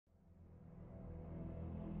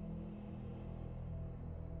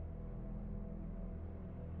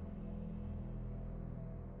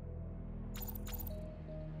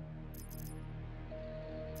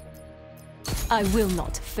I will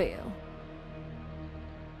not fail.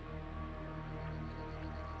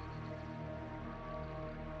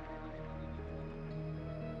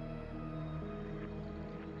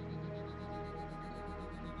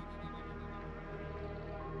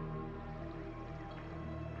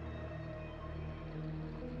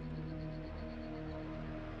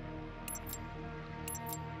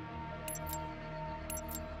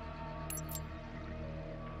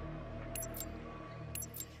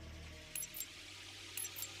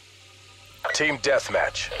 Team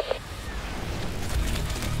Deathmatch.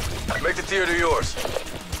 Make the theater yours.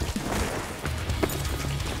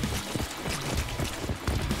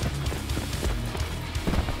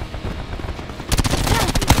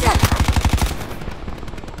 Dead.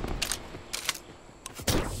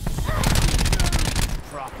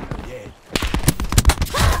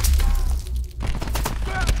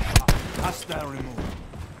 Hostile removed.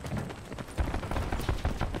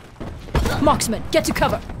 Marksman, get to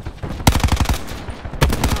cover!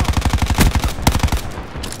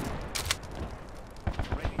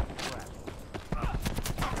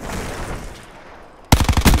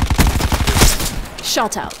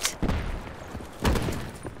 Shot out.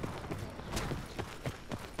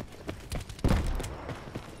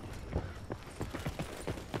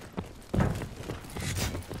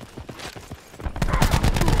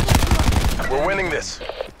 We're winning this.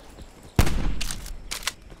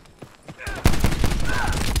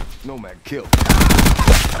 Nomad kill.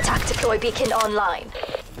 Tactical beacon online.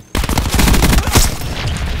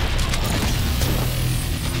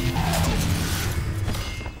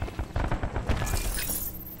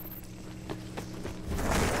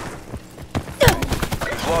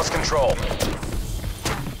 Lost control.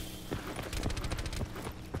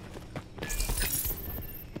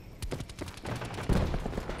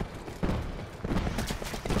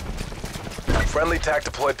 Friendly TAC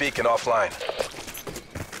deployed beacon offline.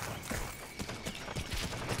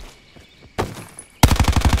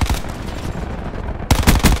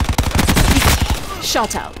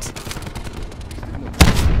 Shot out.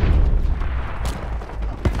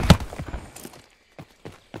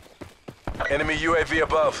 Enemy UAV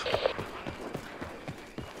above.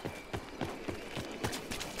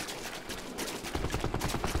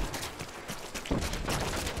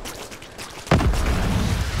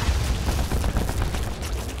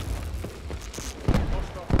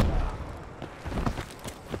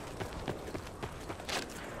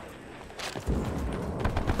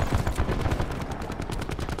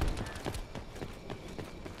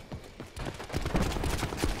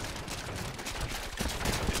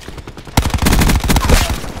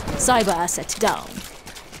 Cyber asset down.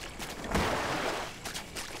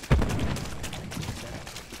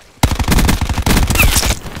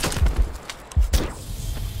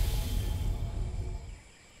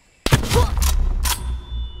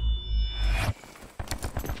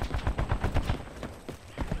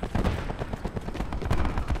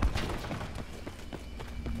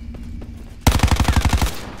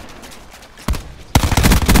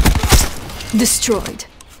 Destroyed.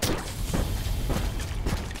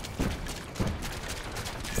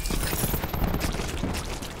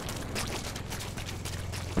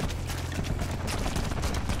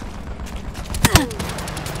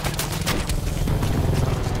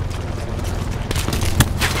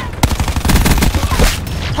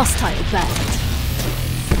 Hostile backed.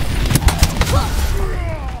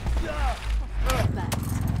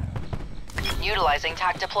 Utilizing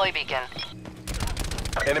TAC deploy beacon.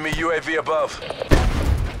 Enemy UAV above.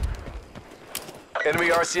 Enemy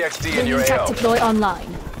RCXD in your TAC AO. deploy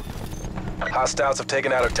online. Hostiles have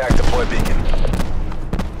taken out our TAC deploy beacon.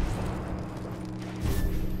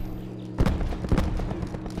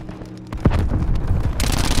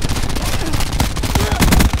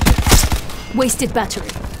 Wasted battery.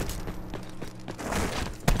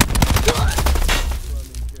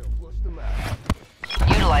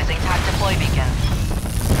 Utilizing TAC deploy beacon.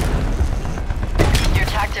 Your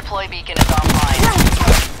TAC deploy beacon is offline.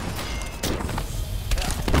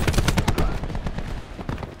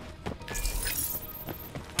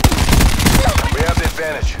 We have the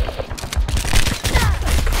advantage.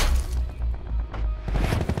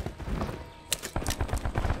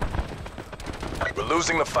 We're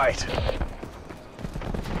losing the fight.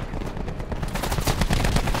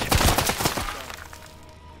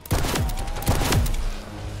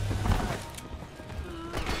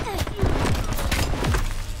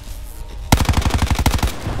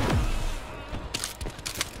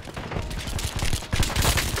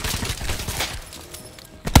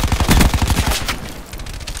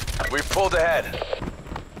 We've pulled ahead.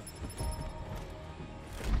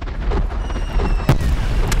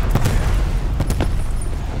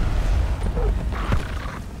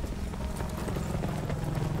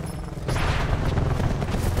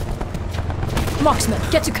 Marksman,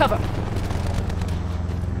 get to cover.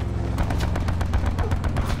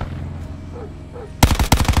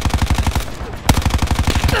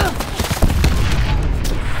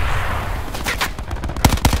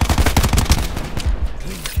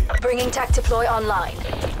 Bringing tac deploy online.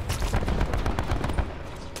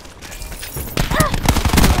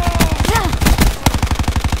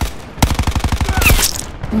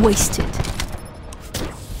 Wasted.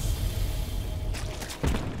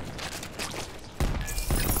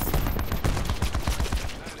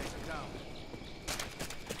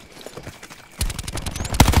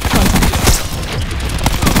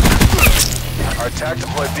 Our attack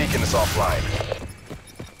deploy beacon is offline.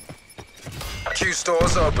 Q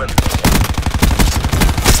stores open.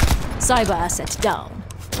 Cyber asset down.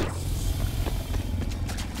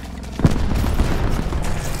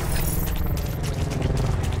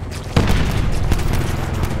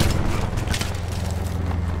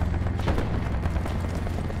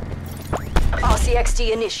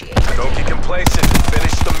 RCXD initiated. Don't get complacent.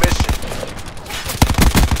 Finish the mission.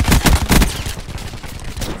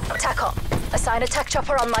 TACOM. Assign a TAC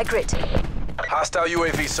chopper on my grid. Hostile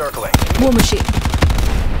UAV circling. War machine.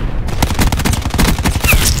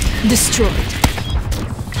 Destroyed.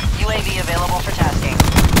 UAV available for tasking.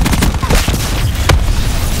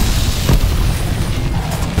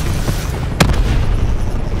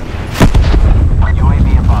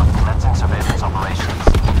 UAV above, commencing surveillance operations.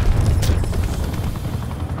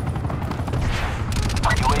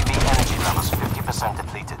 UAV energy levels 50%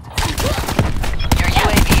 depleted. Your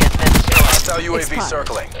UAV has been destroyed. Hostile UAV Expired.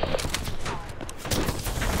 circling.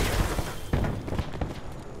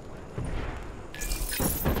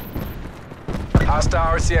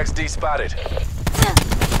 Hostile RCXD spotted.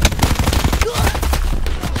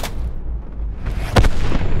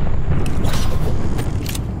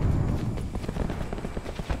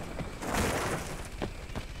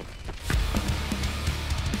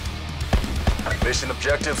 Mission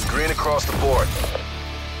objectives green across the board.